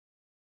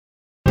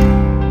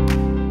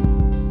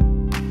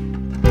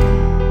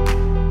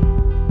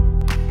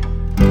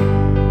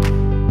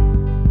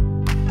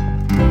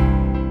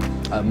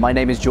My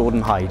name is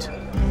Jordan Hyde.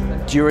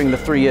 During the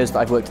 3 years that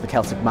I've worked at the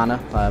Celtic Manor,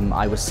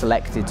 I was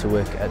selected to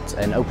work at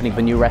an opening of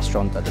a new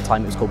restaurant. At the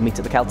time it was called Meet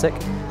at the Celtic.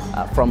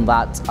 From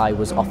that I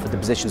was offered the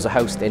position as a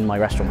host in my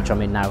restaurant, which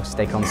I'm in now,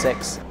 Steak on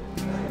 6.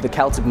 The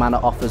Celtic Manor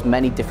offers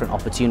many different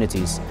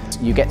opportunities.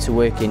 You get to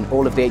work in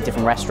all of the 8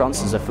 different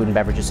restaurants as a food and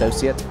beverage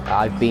associate.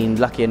 I've been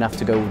lucky enough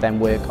to go then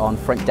work on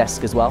front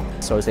desk as well,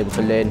 so I was able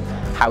to learn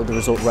how the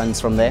resort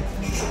runs from there.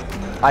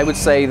 I would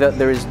say that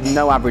there is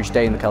no average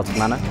day in the Celtic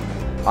Manor.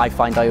 I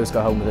find I always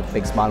go home with a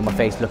big smile on my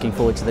face, looking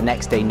forward to the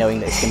next day, knowing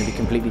that it's going to be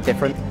completely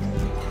different.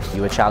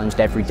 You are challenged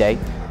every day,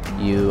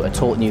 you are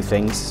taught new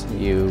things,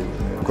 you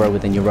grow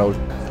within your role,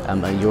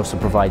 and you're also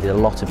provided a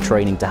lot of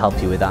training to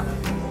help you with that.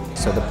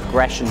 So the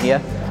progression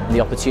here and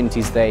the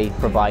opportunities they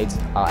provide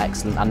are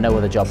excellent, and no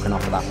other job can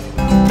offer that.